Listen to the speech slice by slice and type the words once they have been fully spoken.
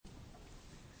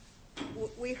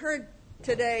We heard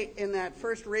today in that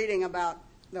first reading about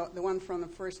the one from the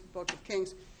first book of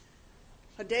Kings,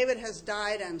 David has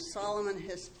died, and Solomon,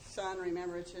 his son,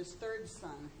 remember, it's his third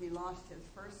son. He lost his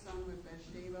first son with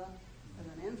Bathsheba as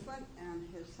an infant, and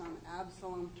his son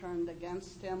Absalom turned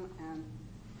against him and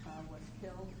was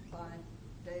killed by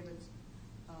David's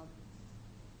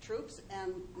troops.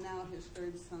 And now his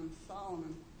third son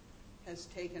Solomon has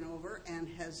taken over and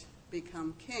has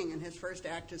become king. And his first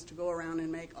act is to go around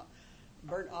and make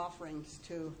burnt offerings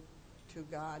to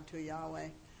God, to Yahweh.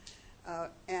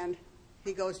 And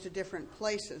he goes to different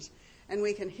places. And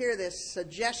we can hear this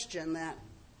suggestion that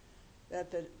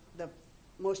the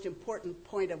most important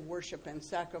point of worship and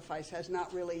sacrifice has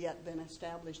not really yet been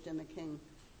established in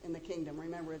the kingdom.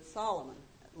 Remember, it's Solomon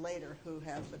later who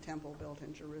has the temple built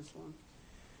in Jerusalem.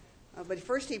 But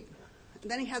first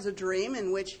then he has a dream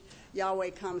in which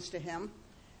Yahweh comes to him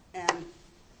and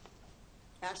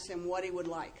asks him what he would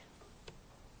like.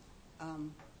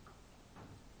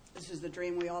 This is the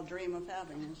dream we all dream of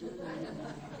having, isn't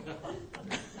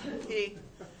it?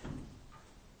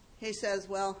 He says,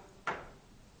 well,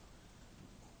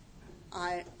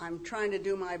 I'm trying to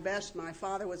do my best. My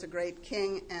father was a great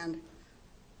king, and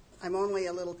I'm only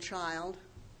a little child.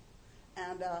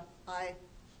 And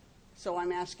so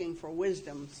I'm asking for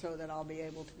wisdom so that I'll be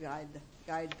able to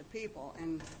guide the people.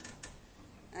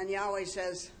 And Yahweh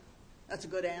says, that's a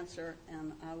good answer,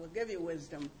 and I will give you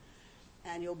wisdom,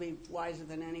 and you'll be wiser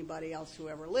than anybody else who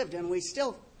ever lived. And we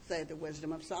still say the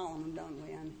wisdom of Solomon, don't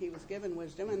we? And he was given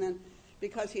wisdom, and then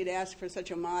because he'd asked for such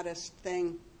a modest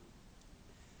thing,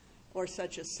 or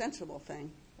such a sensible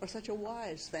thing, or such a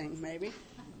wise thing, maybe,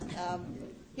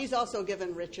 he's also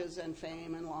given riches and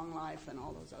fame and long life and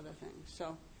all those other things.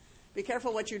 So be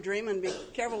careful what you dream, and be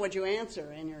careful what you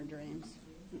answer in your dreams.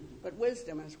 But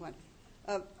wisdom is what.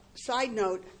 Side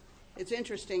note, it's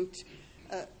interesting,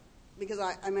 because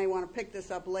I may want to pick this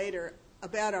up later,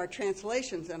 about our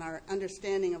translations and our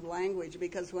understanding of language,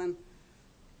 because when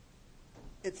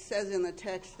it says in the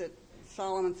text that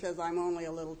Solomon says, I'm only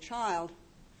a little child,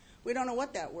 we don't know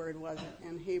what that word was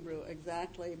in Hebrew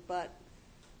exactly, but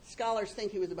scholars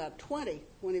think he was about 20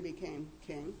 when he became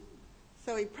king.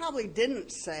 So he probably didn't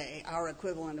say our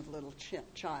equivalent of little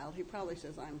child. He probably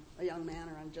says, I'm a young man,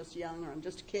 or I'm just young, or I'm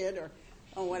just a kid, or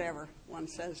whatever one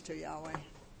says to Yahweh.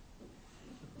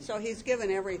 So he's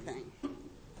given everything.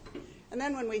 And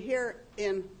then when we hear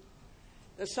in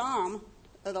the psalm,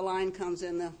 the line comes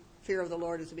in, the fear of the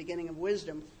Lord is the beginning of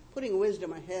wisdom, putting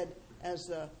wisdom ahead as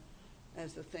the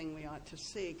thing we ought to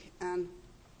seek. And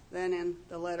then in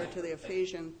the letter to the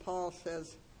Ephesians, Paul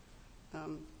says,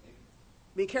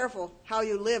 be careful how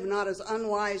you live, not as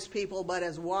unwise people, but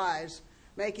as wise,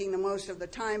 making the most of the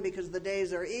time because the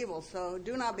days are evil. So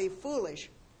do not be foolish,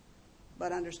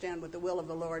 but understand what the will of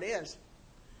the Lord is.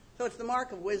 So it's the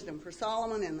mark of wisdom for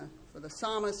Solomon and for the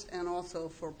psalmist, and also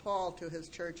for Paul to his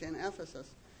church in Ephesus.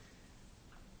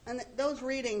 And those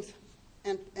readings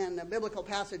and the biblical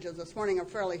passages this morning are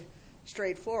fairly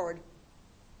straightforward.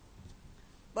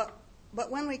 But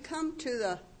when we come to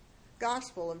the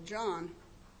Gospel of John,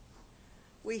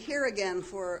 we hear again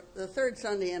for the third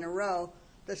Sunday in a row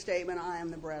the statement, I am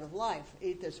the bread of life.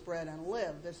 Eat this bread and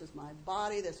live. This is my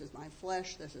body, this is my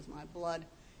flesh, this is my blood.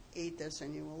 Eat this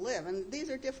and you will live. And these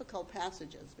are difficult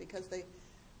passages because they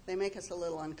make us a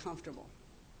little uncomfortable.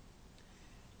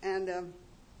 And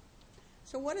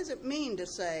so what does it mean to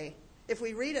say, if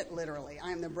we read it literally,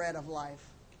 I am the bread of life.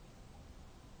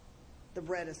 The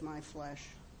bread is my flesh.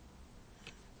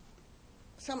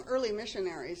 Some early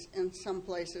missionaries in some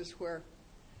places where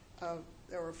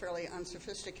there were fairly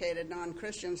unsophisticated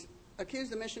non-Christians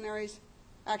accused the missionaries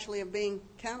actually of being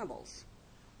cannibals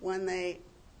when they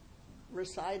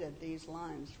recited these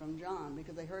lines from John,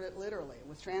 because they heard it literally. It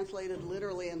was translated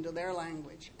literally into their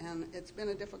language, and it's been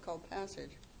a difficult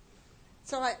passage.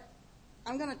 So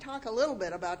I'm going to talk a little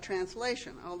bit about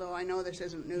translation, although I know this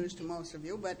isn't news to most of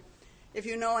you, but if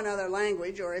you know another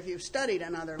language, or if you've studied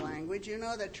another language, you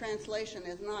know that translation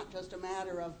is not just a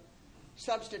matter of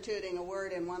substituting a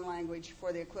word in one language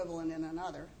for the equivalent in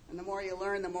another. And the more you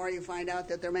learn, the more you find out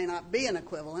that there may not be an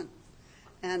equivalent.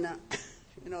 And,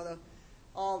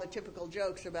 all the typical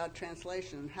jokes about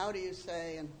translation. How do you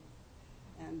say?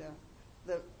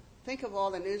 Think of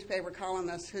all the newspaper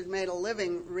columnists who've made a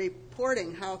living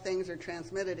reporting how things are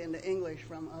transmitted into English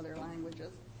from other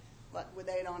languages. But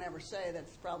they don't ever say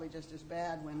that's probably just as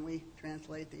bad when we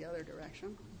translate the other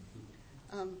direction.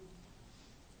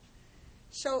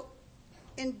 So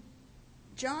in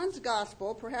John's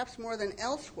gospel, perhaps more than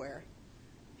elsewhere,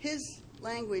 his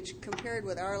language compared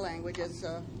with our language is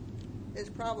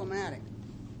problematic.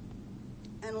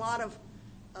 And a lot of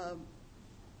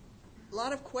a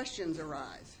lot of questions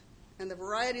arise, and the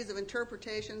varieties of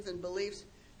interpretations and beliefs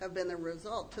have been the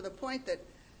result, to the point that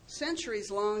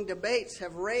centuries-long debates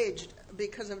have raged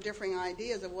because of differing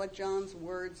ideas of what John's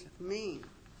words mean.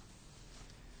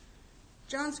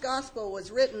 John's gospel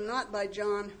was written not by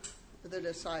John the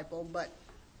disciple, but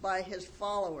by his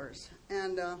followers,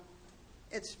 and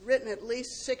it's written at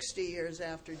least 60 years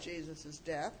after Jesus'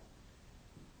 death,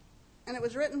 and it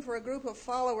was written for a group of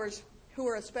followers who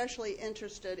were especially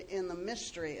interested in the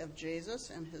mystery of Jesus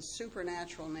and his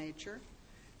supernatural nature.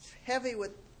 It's heavy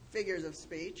with figures of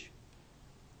speech.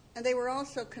 And they were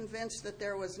also convinced that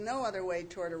there was no other way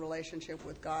toward a relationship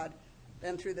with God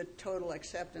than through the total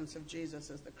acceptance of Jesus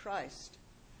as the Christ.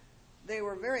 They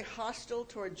were very hostile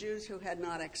toward Jews who had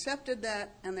not accepted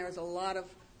that, and there are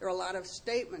a lot of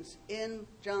statements in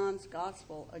John's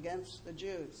gospel against the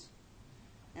Jews.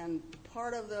 And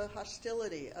part of the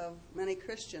hostility of many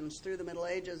Christians through the Middle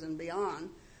Ages and beyond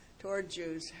toward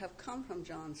Jews have come from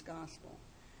John's gospel.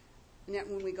 And yet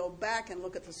when we go back and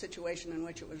look at the situation in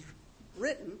which it was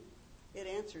written, it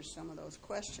answers some of those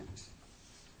questions.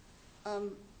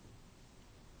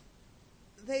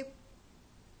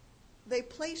 They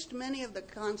placed many of the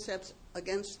concepts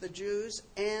against the Jews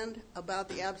and about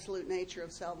the absolute nature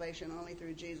of salvation only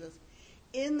through Jesus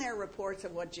in their reports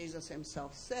of what Jesus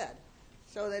himself said.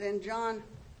 So that in John,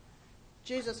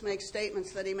 Jesus makes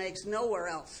statements that he makes nowhere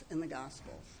else in the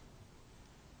Gospels.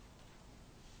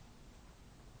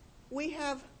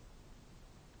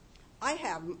 I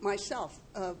have myself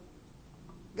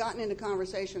gotten into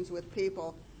conversations with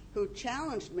people who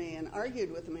challenged me and argued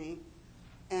with me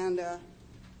and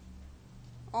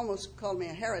almost called me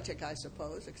a heretic, I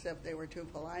suppose, except they were too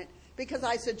polite, because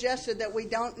I suggested that we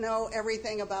don't know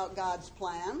everything about God's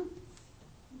plan,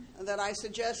 that I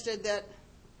suggested that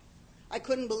I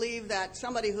couldn't believe that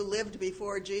somebody who lived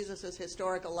before Jesus'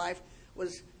 historical life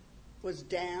was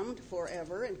damned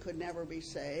forever and could never be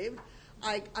saved.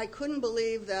 I couldn't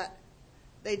believe that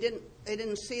they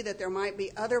didn't see that there might be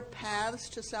other paths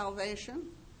to salvation.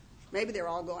 Maybe they're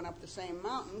all going up the same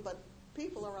mountain, but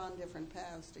people are on different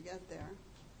paths to get there.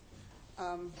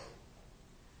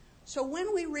 So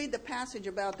when we read the passage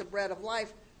about the bread of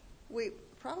life, we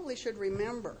probably should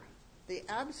remember the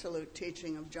absolute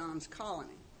teaching of John's colony.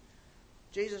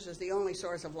 Jesus is the only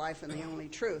source of life and the only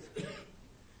truth.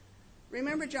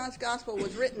 Remember, John's gospel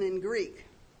was written in Greek,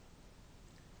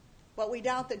 but we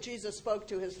doubt that Jesus spoke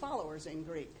to his followers in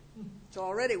Greek. So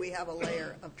already we have a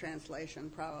layer of translation,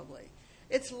 probably.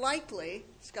 It's likely,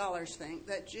 scholars think,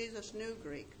 that Jesus knew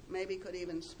Greek, maybe could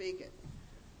even speak it.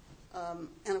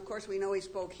 And of course we know he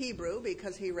spoke Hebrew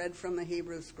because he read from the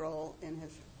Hebrew scroll in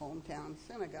his hometown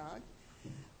synagogue.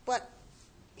 But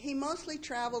he mostly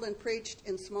traveled and preached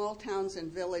in small towns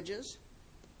and villages.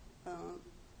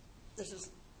 This is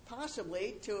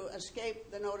possibly to escape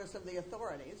the notice of the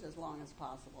authorities as long as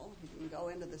possible. He didn't go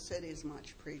into the cities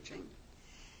much preaching.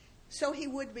 So he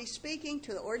would be speaking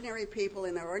to the ordinary people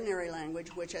in their ordinary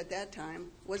language, which at that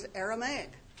time was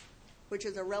Aramaic, which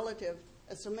is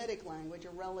a Semitic language, a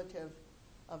relative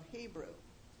of Hebrew.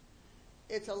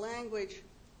 It's a language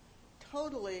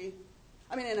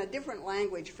in a different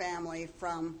language family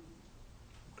from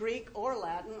Greek or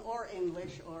Latin or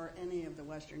English or any of the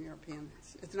Western European.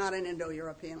 It's not an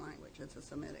Indo-European language. It's a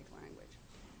Semitic language.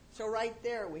 So right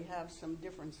there we have some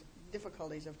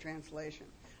difficulties of translation.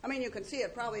 You can see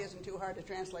it probably isn't too hard to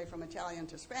translate from Italian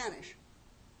to Spanish.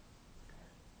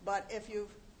 But if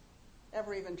you've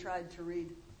ever even tried to read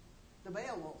the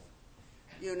Beowulf,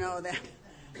 you know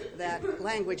that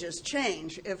languages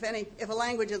change. If a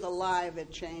language is alive,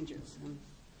 it changes. And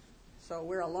so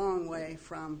we're a long way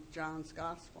from John's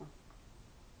gospel.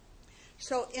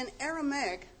 So in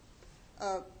Aramaic,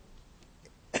 I've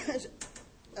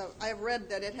read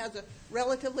that it has a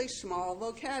relatively small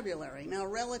vocabulary. Now,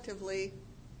 relatively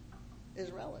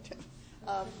is relative.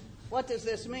 What does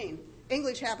this mean?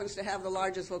 English happens to have the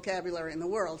largest vocabulary in the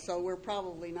world, so we're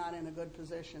probably not in a good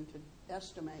position to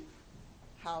estimate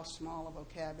how small a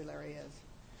vocabulary is.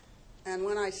 And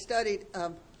when I studied,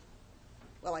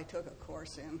 I took a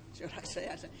course in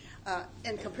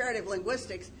comparative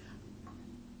linguistics,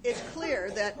 it's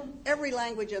clear that every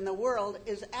language in the world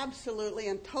is absolutely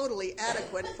and totally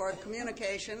adequate for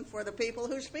communication for the people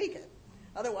who speak it.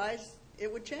 Otherwise,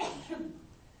 it would change.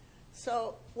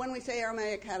 So when we say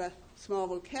Aramaic had a small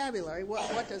vocabulary,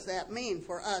 what does that mean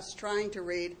for us trying to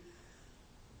read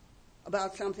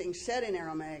about something said in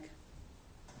Aramaic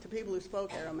to people who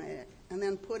spoke Aramaic and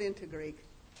then put into Greek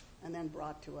and then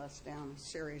brought to us down a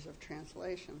series of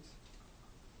translations?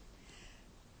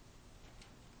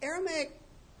 Aramaic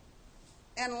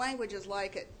and languages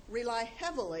like it rely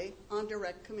heavily on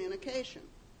direct communication.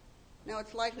 Now,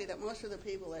 it's likely that most of the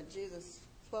people that Jesus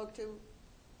spoke to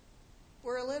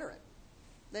were illiterate.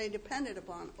 They depended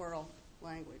upon oral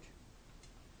language.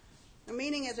 The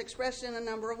meaning is expressed in a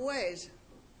number of ways.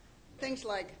 Things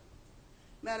like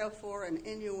metaphor and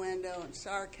innuendo and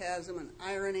sarcasm and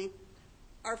irony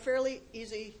are fairly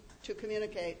easy to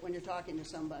communicate when you're talking to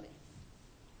somebody.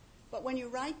 But when you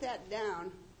write that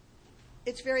down,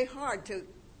 it's very hard to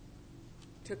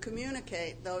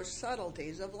communicate those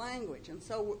subtleties of language. And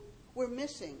so we're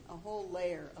missing a whole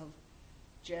layer of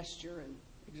gesture and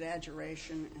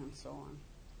exaggeration and so on.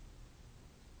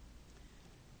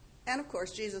 And of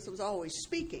course, Jesus was always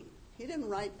speaking. He didn't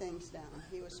write things down.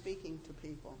 He was speaking to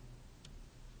people.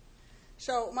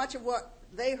 So much of what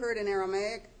they heard in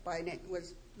Aramaic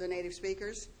was the native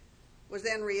speakers was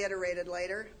then reiterated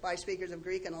later by speakers of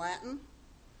Greek and Latin,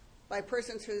 by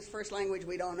persons whose first language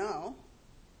we don't know.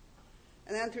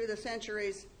 And then through the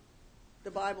centuries,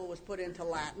 the Bible was put into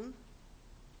Latin.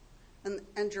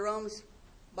 And Jerome's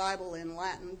Bible in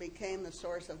Latin became the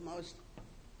source of most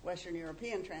Western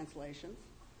European translations.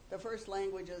 The first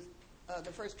languages,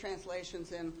 the first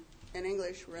translations in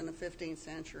English were in the 15th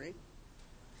century.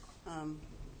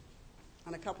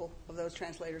 And a couple of those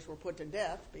translators were put to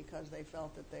death because they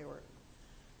felt that they were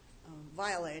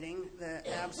violating the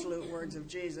absolute words of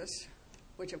Jesus,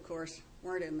 which, of course,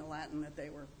 weren't in the Latin that they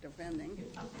were defending.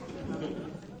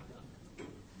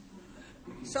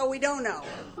 So we don't know,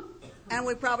 and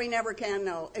we probably never can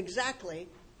know exactly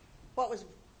what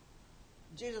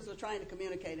Jesus was trying to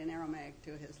communicate in Aramaic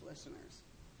to his listeners.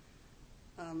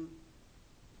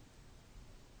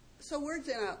 So words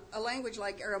in a language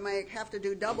like Aramaic have to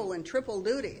do double and triple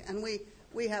duty, and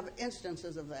we have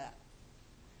instances of that.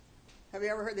 Have you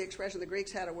ever heard the expression, the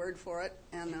Greeks had a word for it?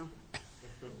 And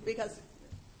because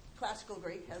classical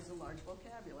Greek has a large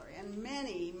vocabulary, and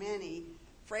many, many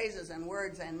phrases and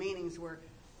words and meanings were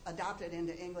adopted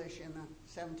into English in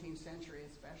the 17th century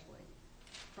especially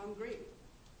from Greek.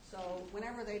 So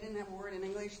whenever they didn't have a word in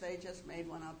English, they just made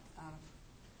one up out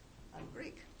of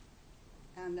Greek.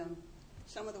 And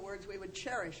some of the words we would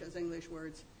cherish as English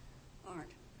words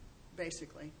aren't,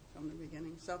 basically, from the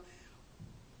beginning. So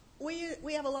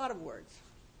we have a lot of words.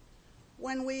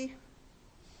 When we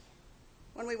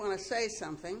want to say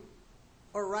something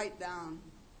or write down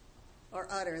or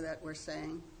utter that we're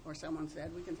saying or someone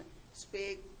said, we can say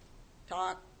speak,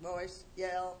 talk, voice,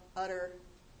 yell, utter,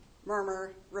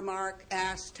 murmur, remark,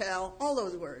 ask, tell, all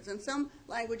those words. And some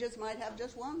languages might have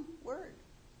just one word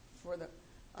for the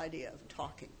idea of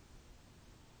talking.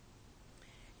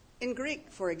 In Greek,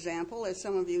 for example, as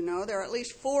some of you know, there are at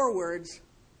least four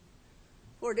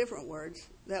different words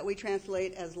that we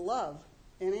translate as love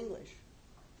in English.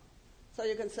 So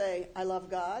you can say, I love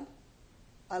God,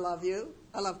 I love you,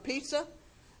 I love pizza,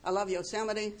 I love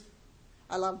Yosemite,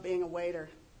 I love being a waiter.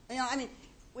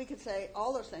 We could say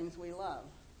all those things we love.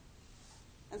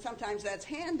 And sometimes that's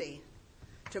handy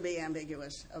to be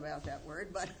ambiguous about that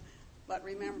word, but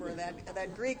remember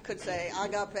that Greek could say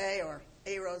agape or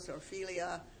eros or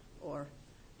philia or,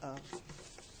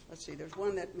 there's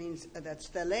one that means, that's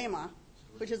thelema,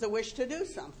 which is a wish to do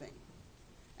something.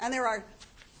 And there are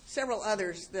several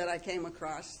others that I came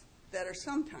across that are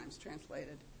sometimes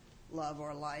translated love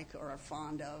or like or are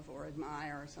fond of or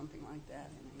admire or something like that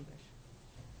in English.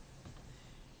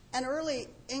 And early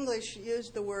English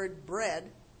used the word bread,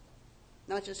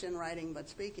 not just in writing but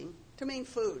speaking, to mean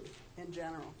food in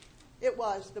general. It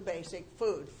was the basic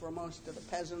food for most of the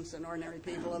peasants and ordinary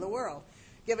people of the world.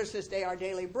 Give us this day our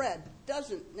daily bread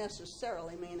doesn't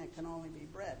necessarily mean it can only be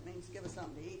bread. It means give us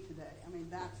something to eat today.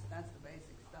 That's the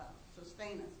basic stuff.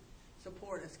 Sustain us,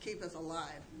 support us, keep us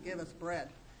alive, give us bread.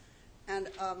 And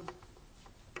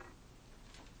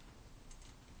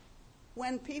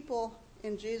when people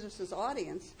in Jesus'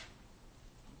 audience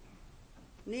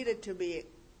needed to be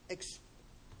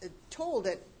told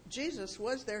that Jesus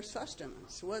was their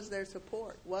sustenance, was their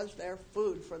support, was their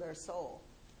food for their soul,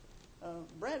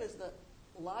 bread is the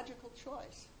logical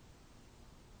choice.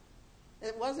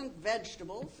 It wasn't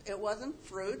vegetables, it wasn't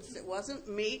fruits, it wasn't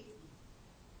meat.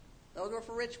 Those were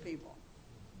for rich people.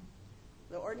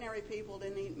 The ordinary people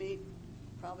didn't eat meat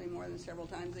probably more than several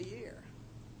times a year.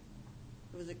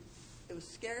 It was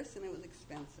scarce and it was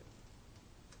expensive.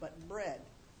 But bread,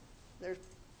 there's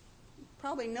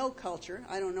probably no culture,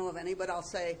 I don't know of any, but I'll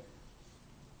say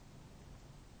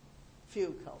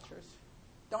few cultures,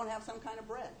 don't have some kind of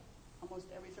bread. Almost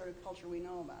every sort of culture we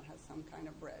know about has some kind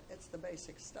of bread. It's the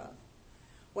basic stuff.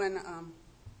 When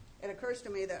it occurs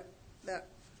to me that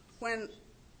when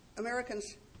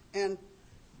Americans and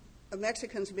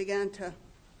Mexicans began to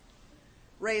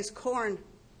raise corn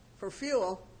for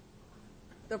fuel,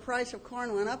 the price of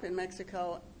corn went up in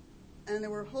Mexico And there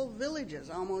were whole villages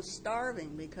almost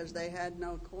starving because they had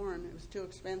no corn. It was too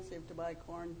expensive to buy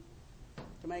corn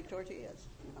to make tortillas.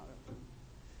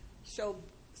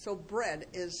 So bread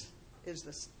is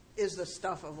the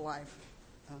stuff of life,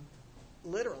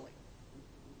 literally.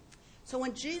 So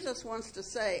when Jesus wants to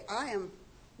say, I am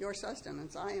your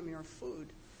sustenance, I am your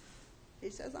food, he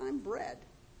says, I'm bread.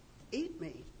 Eat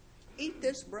me. Eat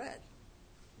this bread.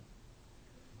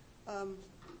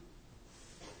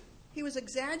 He was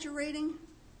exaggerating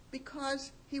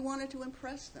because he wanted to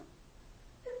impress them.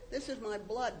 This is my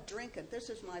blood, drink it. This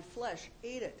is my flesh,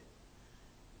 eat it.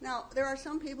 Now, there are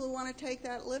some people who want to take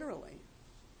that literally.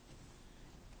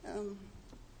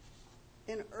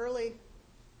 In early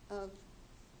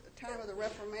time of the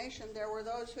Reformation, there were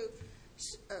those who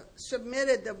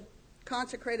submitted the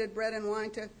consecrated bread and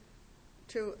wine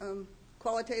to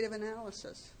qualitative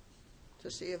analysis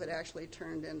to see if it actually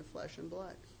turned into flesh and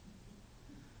blood.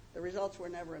 The results were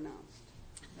never announced.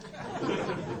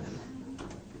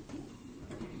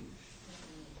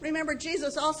 Remember,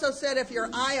 Jesus also said, if your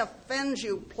eye offends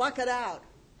you, pluck it out.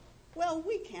 Well,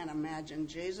 we can't imagine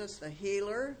Jesus, the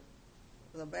healer,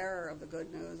 the bearer of the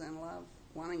good news and love,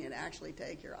 wanting you to actually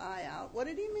take your eye out. What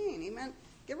did he mean? He meant,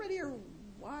 get rid of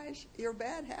your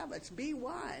bad habits. Be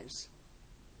wise.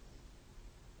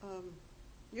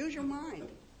 Use your mind.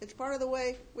 It's part of the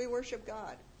way we worship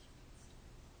God.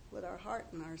 With our heart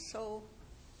and our soul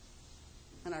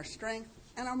and our strength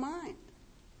and our mind.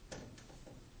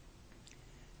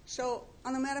 So,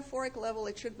 on the metaphoric level,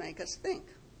 it should make us think.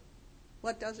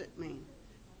 What does it mean?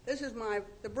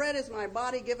 The bread is my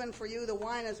body given for you, the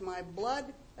wine is my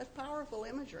blood. That's powerful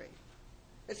imagery.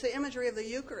 It's the imagery of the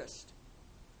Eucharist.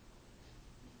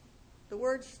 The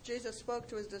words Jesus spoke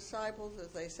to his disciples as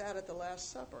they sat at the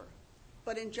Last Supper.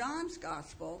 But in John's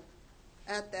Gospel,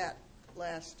 at that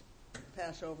last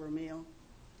Passover meal,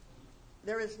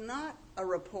 there is not a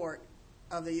report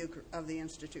of the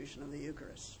institution of the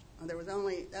Eucharist. There was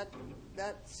only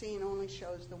that scene only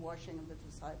shows the washing of the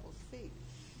disciples' feet.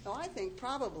 So I think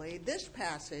probably this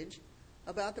passage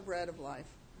about the bread of life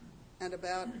and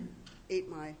about eat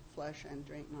my flesh and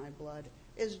drink my blood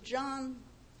is John's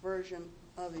version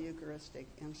of the Eucharistic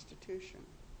institution.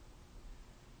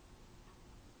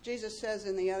 Jesus says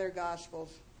in the other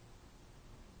Gospels,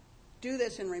 do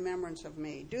this in remembrance of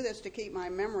me. Do this to keep my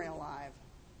memory alive.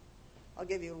 I'll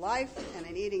give you life, and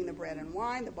in eating the bread and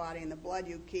wine, the body and the blood,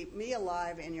 you keep me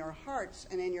alive in your hearts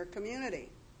and in your community.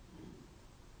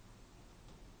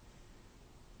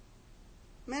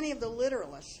 Many of the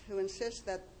literalists who insist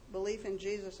that belief in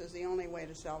Jesus is the only way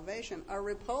to salvation are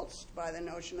repulsed by the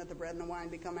notion that the bread and the wine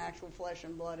become actual flesh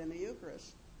and blood in the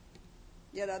Eucharist.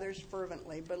 Yet others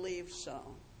fervently believe so.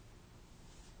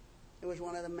 It was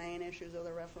one of the main issues of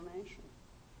the Reformation.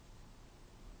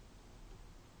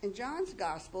 In John's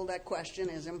Gospel, that question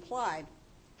is implied.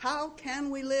 How can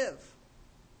we live?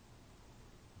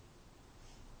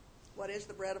 What is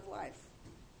the bread of life?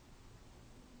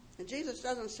 And Jesus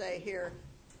doesn't say here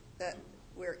that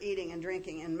we're eating and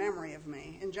drinking in memory of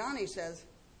me. In John he says,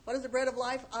 what is the bread of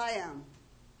life? I am.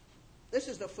 This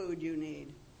is the food you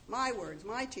need. My words,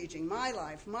 my teaching, my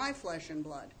life, my flesh and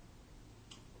blood.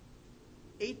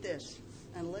 Eat this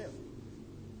and live.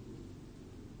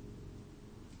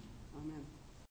 Amen.